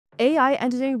AI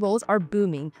engineering roles are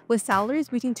booming, with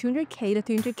salaries reaching $200K to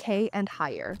 $300K and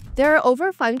higher. There are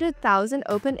over 500,000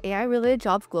 open AI-related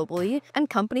jobs globally, and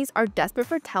companies are desperate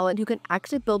for talent who can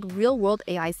actually build real-world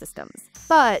AI systems.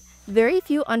 But very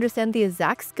few understand the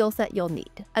exact skill set you'll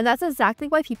need. And that's exactly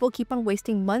why people keep on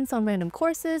wasting months on random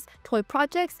courses, toy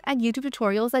projects, and YouTube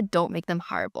tutorials that don't make them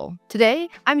hireable. Today,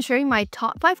 I'm sharing my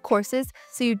top 5 courses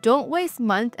so you don't waste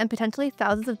months and potentially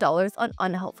thousands of dollars on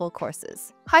unhelpful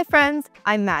courses. Hi friends,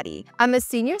 I'm Maddie. I'm a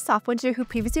senior software engineer who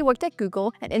previously worked at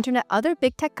Google and internet other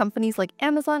big tech companies like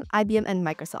Amazon, IBM, and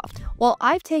Microsoft. While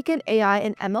I've taken AI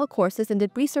and ML courses and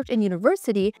did research in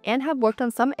university and have worked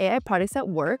on some AI projects at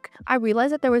work, I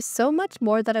realized that there was so much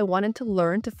more that I wanted to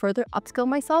learn to further upskill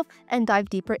myself and dive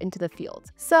deeper into the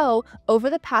field. So, over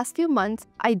the past few months,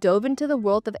 I dove into the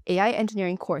world of AI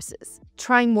engineering courses,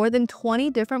 trying more than 20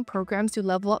 different programs to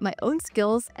level up my own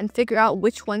skills and figure out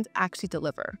which ones actually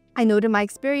deliver. I noted my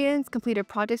experience, completed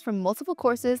projects from multiple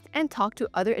courses, and talked to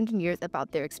other engineers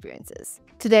about their experiences.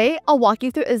 Today, I'll walk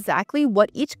you through exactly what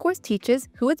each course teaches,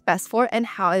 who it's best for, and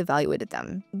how I evaluated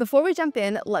them. Before we jump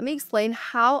in, let me explain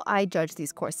how I judge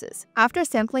these courses. After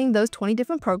sampling those 20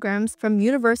 different programs, from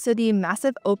university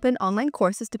massive open online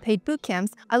courses to paid boot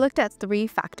camps, I looked at 3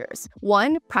 factors.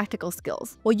 1. Practical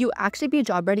skills. Will you actually be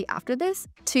job ready after this?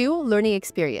 2. Learning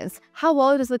experience. How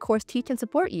well does the course teach and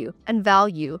support you? And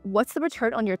value. What's the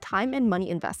return on your time and money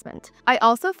investment? I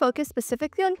also focus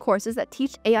specifically on courses that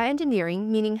teach AI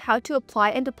engineering, meaning how to apply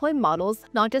and deploy models,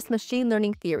 not just machine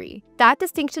learning theory. That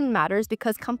distinction matters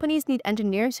because companies need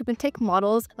engineers who can take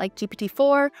models like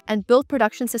GPT-4 and build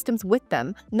production systems with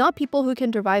them, not people who can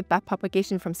derive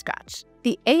backpropagation from scratch.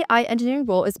 The AI engineering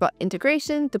role is about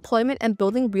integration, deployment, and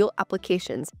building real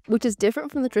applications, which is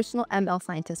different from the traditional ML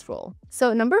scientist role.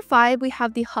 So number 5, we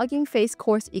have the Hugging Face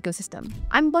course ecosystem.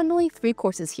 I'm bundling 3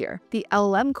 courses here: the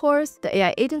LLM course, the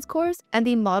AI agents course, and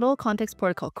the Model Context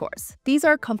Protocol course. These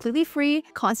are completely free,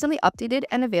 constantly updated,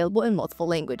 and available in multiple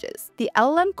languages. The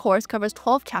LLM course covers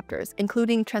 12 chapters,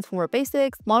 including transformer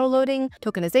basics, model loading,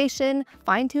 tokenization,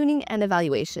 fine-tuning, and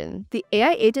evaluation. The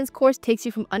AI agents course takes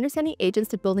you from understanding agents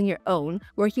to building your own,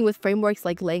 working with frameworks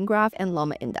like LangGraph and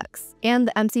Llama Index. And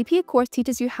the MCP course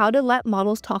teaches you how to let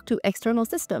models talk to external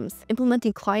systems,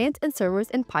 implementing clients and servers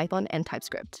in Python and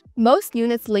TypeScript. Most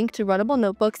units link to runnable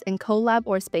notebooks in Colab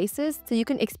or Spaces, so you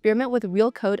can experiment with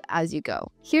real code as you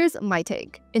go. Here's my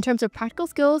take. In terms of practical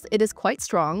skills, it is quite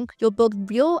strong. You'll build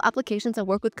real applications and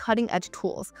work with cutting-edge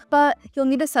tools, but you'll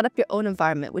need to set up your own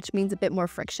environment, which means a bit more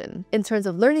friction. In terms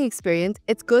of learning experience,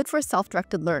 it's good for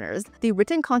self-directed learners. The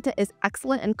written content is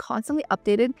excellent and constantly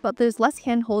updated, but there's less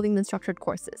hand-holding than structured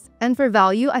courses. And for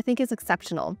value, I think it's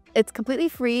exceptional. It's completely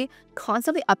free,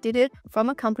 constantly updated from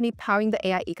a company powering the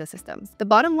AI ecosystems. The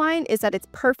bottom line is that it's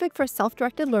perfect for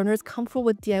self-directed learners comfortable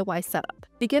with DIY setup.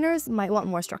 Beginners might want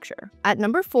more structure. At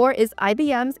number 4 is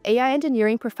IBM's AI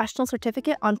Engineering Professional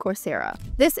Certificate on Coursera.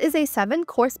 This is a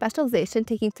 7-course specialization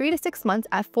taking 3 to 6 months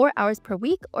at 4 hours per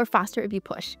week, or faster if you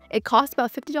push. It costs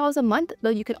about $50 a month, though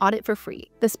you can audit for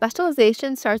free. The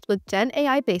specialization starts with Gen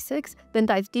AI basics, then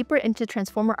dives deeper into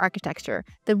transformer architecture,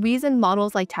 the reason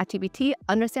models like ChatGPT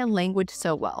understand language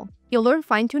so well. You'll learn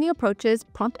fine-tuning approaches,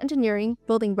 prompt engineering,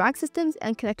 building RAG systems,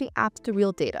 and connecting apps to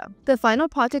real data. The final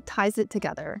project ties it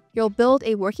together. You'll build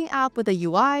a working app with a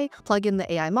UI, plug in the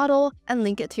AI model, and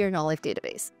link it to your knowledge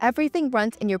database. Everything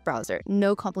runs in your browser,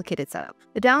 no complicated setup.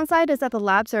 The downside is that the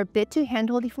labs are a bit too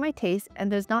hand-holdy for my taste, and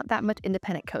there's not that much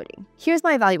independent coding. Here's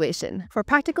my evaluation. For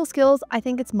practical skills, I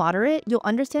think it's moderate. You'll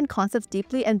understand concepts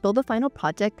deeply and build a final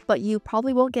project, but you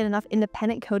probably won't get enough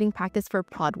independent coding practice for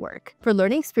prod work. For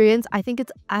learning experience, I think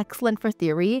it's excellent for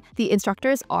theory. The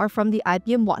instructors are from the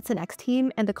IBM Watson X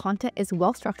team, and the content is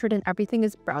well structured and everything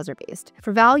is browser-based.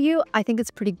 For value, I think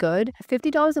it's pretty good.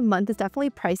 $50 a month is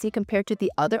definitely pricey compared to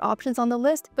the other options on the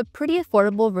list, but pretty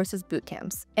affordable versus boot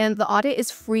camps. And the audit is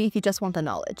free if you just want the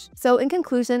knowledge. So in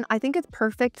conclusion, I think it's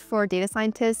perfect for data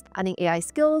scientists adding AI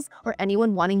skills or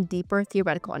anyone wanting deeper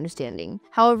theoretical understanding.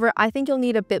 However, I think you'll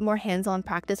need a bit more hands-on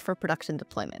practice for production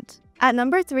deployment. At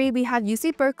number 3, we have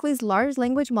UC Berkeley's Large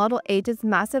Language Model Agents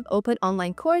Massive Open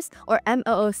Online Course, or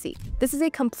MOOC. This is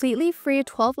a completely free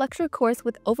 12-lecture course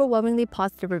with overwhelmingly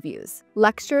positive reviews.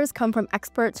 Lectures come from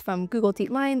experts from Google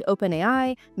DeepMind,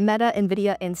 OpenAI, Meta,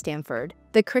 NVIDIA, and Stanford.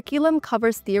 The curriculum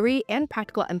covers theory and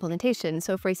practical implementation.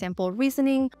 So for example,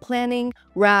 reasoning, planning,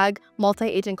 RAG,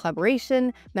 multi-agent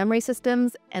collaboration, memory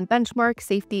systems, and benchmark,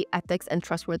 safety, ethics, and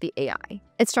trustworthy AI.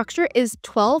 Its structure is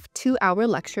 12 two-hour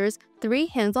lectures, 3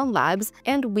 hands-on labs,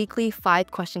 and weekly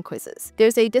 5 question quizzes.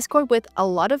 There's a Discord with a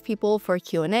lot of people for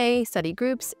Q&A, study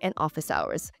groups, and office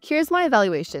hours. Here's my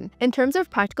evaluation. In terms of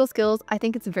practical skills, I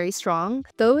think it's very strong.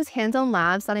 Those hands-on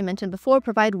labs that I mentioned before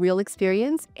provide real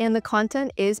experience, and the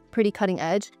content is pretty cutting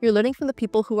edge. You're learning from the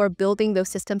people who are building those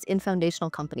systems in foundational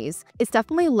companies. It's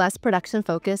definitely less production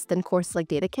focused than courses like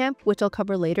Data Camp, which I'll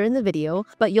cover later in the video,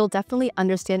 but you'll definitely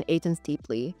understand agents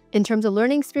deeply. In terms of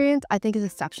learning experience, I think it's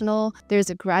exceptional. There's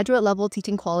a graduate level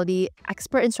teaching quality,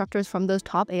 expert instructors from those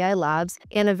top AI labs,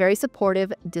 and a very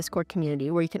supportive Discord community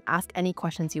where you can ask any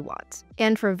questions you want.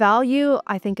 And for value,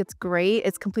 I think it's great.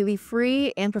 It's completely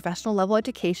free and professional level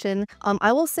education.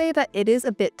 I will say that it is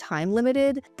a bit time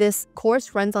limited. This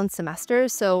course runs on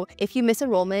semesters, so if you miss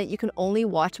enrollment, you can only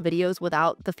watch videos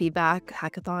without the feedback,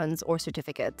 hackathons, or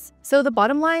certificates. So the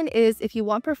bottom line is, if you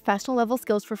want professional level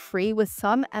skills for free with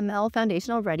some ML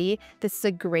foundation already, this is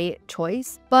a great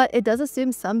choice, but it does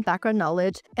assume some background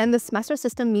knowledge, and the semester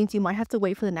system means you might have to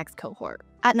wait for the next cohort.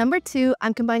 At number 2,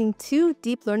 I'm combining 2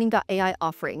 deep learning.ai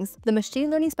offerings, the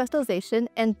machine learning specialization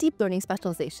and deep learning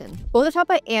specialization. Both are taught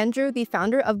by Andrew, the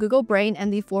founder of Google Brain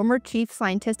and the former chief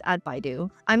scientist at Baidu.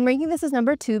 I'm ranking this as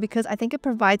number 2 because I think it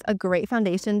provides a great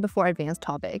foundation before advanced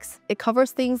topics. It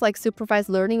covers things like supervised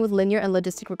learning with linear and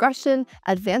logistic regression,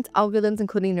 advanced algorithms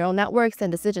including neural networks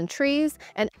and decision trees,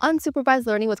 and unsupervised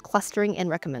learning with clustering and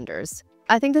recommenders.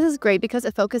 I think this is great because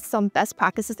it focuses on best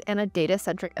practices and a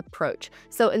data-centric approach.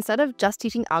 So instead of just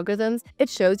teaching algorithms, it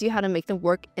shows you how to make them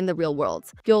work in the real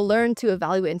world. You'll learn to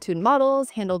evaluate and tune models,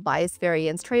 handle bias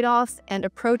variance trade-offs, and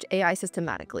approach AI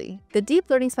systematically. The deep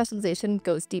learning specialization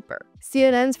goes deeper.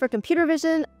 CNNs for computer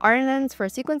vision, RNNs for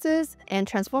sequences, and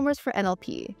transformers for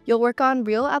NLP. You'll work on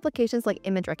real applications like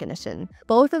image recognition.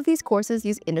 Both of these courses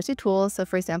use industry tools, so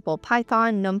for example,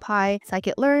 Python, NumPy,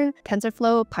 scikit-learn,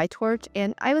 TensorFlow, PyTorch,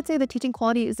 and I would say the teaching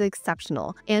quality is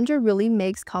exceptional. Andrew really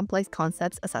makes complex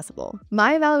concepts accessible.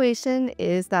 My evaluation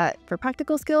is that for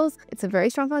practical skills, it's a very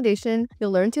strong foundation.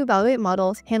 You'll learn to evaluate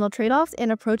models, handle trade-offs,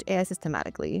 and approach AI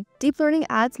systematically. Deep learning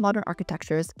adds modern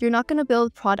architectures. You're not going to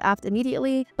build prod apps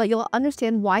immediately, but you'll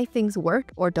understand why things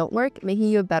work or don't work, making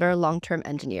you a better long-term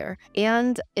engineer.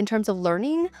 And in terms of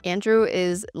learning, Andrew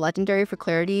is legendary for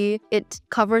clarity. It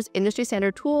covers industry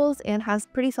standard tools and has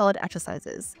pretty solid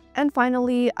exercises. And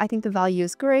finally, I think the value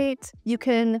is great. You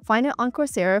can find it on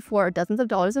Coursera for dozens of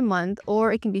dollars a month,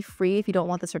 or it can be free if you don't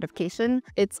want the certification.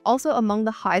 It's also among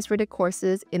the highest rated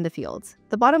courses in the field.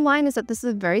 The bottom line is that this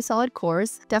is a very solid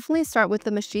course. Definitely start with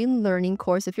the machine learning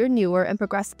course if you're newer and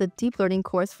progress to the deep learning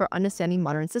course for understanding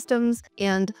modern systems.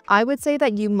 And I would say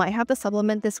that you might have to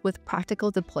supplement this with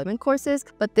practical deployment courses,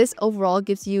 but this overall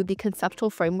gives you the conceptual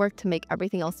framework to make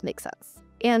everything else make sense.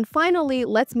 And finally,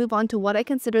 let's move on to what I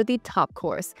consider the top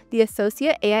course, the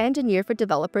Associate AI Engineer for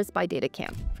Developers by Data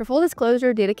Camp. For full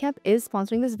disclosure, Data Camp is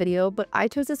sponsoring this video, but I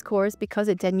chose this course because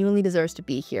it genuinely deserves to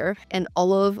be here, and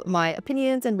all of my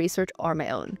opinions and research are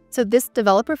my own. So this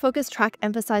developer-focused track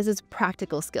emphasizes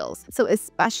practical skills, so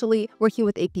especially working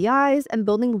with APIs and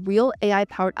building real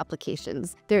AI-powered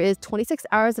applications. There is 26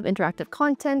 hours of interactive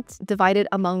content divided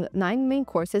among 9 main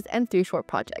courses and 3 short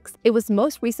projects. It was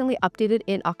most recently updated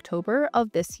in October of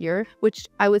this year, which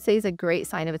I would say is a great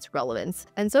sign of its relevance.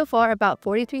 And so far, about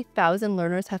 43,000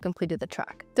 learners have completed the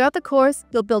track. Throughout the course,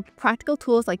 you'll build practical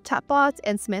tools like chatbots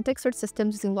and semantic search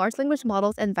systems using large language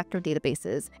models and vector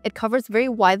databases. It covers very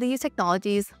widely used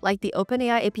technologies like the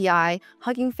OpenAI API,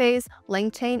 Hugging Face,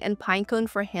 LangChain, and Pinecone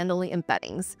for handling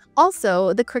embeddings.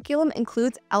 Also, the curriculum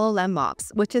includes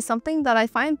LLMOps, which is something that I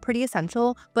find pretty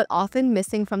essential, but often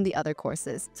missing from the other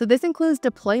courses. So this includes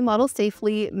deploying models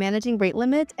safely, managing rate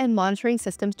limits, and monitoring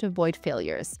systems to avoid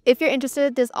failures. If you're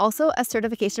interested, there's also a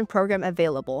certification program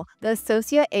available, the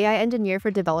Associate AI Engineer for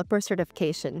Developer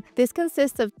Certification. This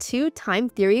consists of 2 time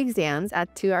theory exams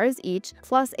at 2 hours each,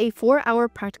 plus a 4-hour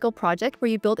practical project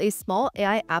where you build a small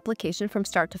AI application from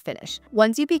start to finish.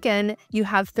 Once you begin, you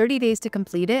have 30 days to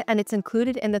complete it, and it's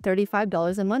included in the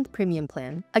 $35 a month premium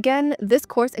plan. Again, this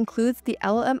course includes the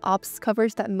LLMOps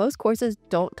coverage that most courses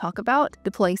don't talk about,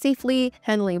 deploying safely,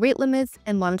 handling rate limits,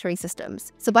 and monitoring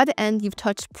systems. So by the end, you've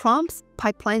touched prompts,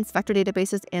 pipelines, vector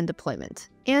databases, and deployment.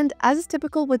 And as is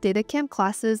typical with data camp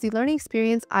classes, the learning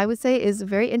experience, I would say, is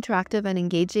very interactive and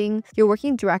engaging. You're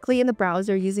working directly in the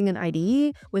browser using an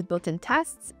IDE with built-in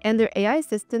tests, and their AI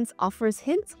assistance offers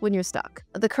hints when you're stuck.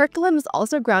 The curriculum is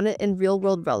also grounded in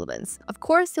real-world relevance. Of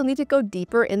course, you'll need to go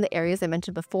deeper in the areas I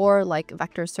mentioned before, like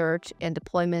vector search and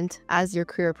deployment as your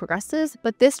career progresses,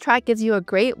 but this track gives you a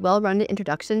great, well-rounded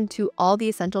introduction to all the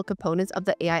essential components of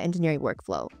the AI engineering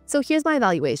workflow. So here's my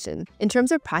evaluation. In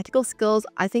terms of practical skills,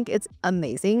 I think it's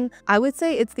amazing. I would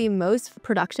say it's the most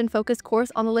production-focused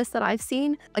course on the list that I've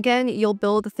seen. Again, you'll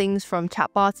build things from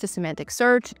chatbots to semantic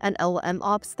search and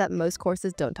LLMOps that most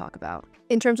courses don't talk about.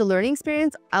 In terms of learning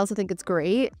experience, I also think it's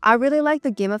great. I really like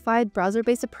the gamified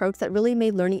browser-based approach that really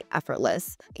made learning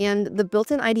effortless. And the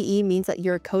built-in IDE means that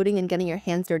you're coding and getting your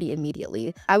hands dirty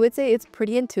immediately. I would say it's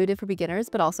pretty intuitive for beginners,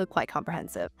 but also quite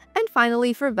comprehensive. And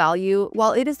finally, for value,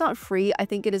 while it is not free, I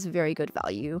think it is very good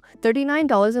value.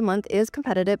 $39 a month is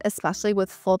competitive, especially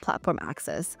with full platform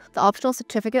access. The optional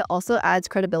certificate also adds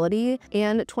credibility,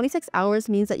 and 26 hours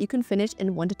means that you can finish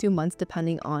in 1 to 2 months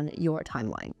depending on your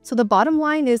timeline. So the bottom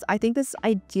line is, I think this is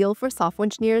ideal for software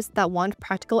engineers that want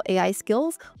practical AI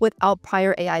skills without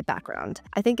prior AI background.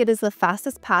 I think it is the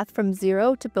fastest path from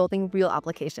zero to building real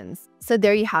applications. So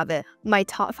there you have it. My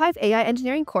top 5 AI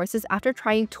engineering courses after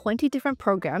trying 20 different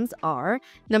programs are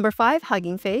number 5,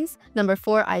 Hugging Face, number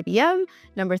 4, IBM,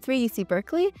 number 3, UC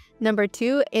Berkeley, number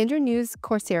 2, Andrew Ng's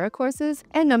Coursera courses,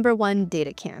 and number 1,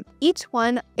 Data Camp. Each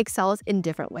one excels in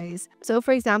different ways. So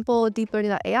for example, Deep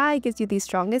Learning.ai gives you the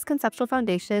strongest conceptual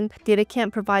foundation, Data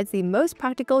Camp provides the most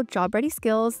practical job-ready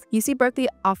skills, UC Berkeley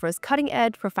offers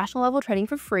cutting-edge professional-level training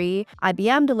for free,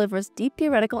 IBM delivers deep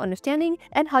theoretical understanding,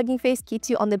 and Hugging Face keeps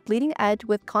you on the bleeding edge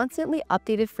with constantly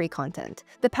updated free content.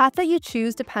 The path that you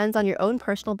choose depends on your own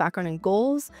personal background and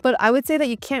goals, but I would say that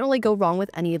you can't really go wrong with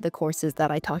any of the courses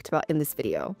that I talked about in this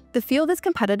video. The field is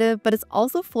competitive, but it's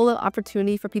also full of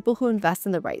opportunity for people who invest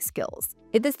in the right skills.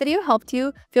 If this video helped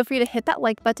you, feel free to hit that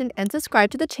like button and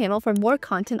subscribe to the channel for more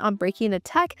content on breaking into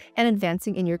tech and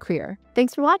advancing in your career.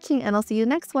 Thanks for watching, and I'll see you in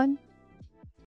the next one.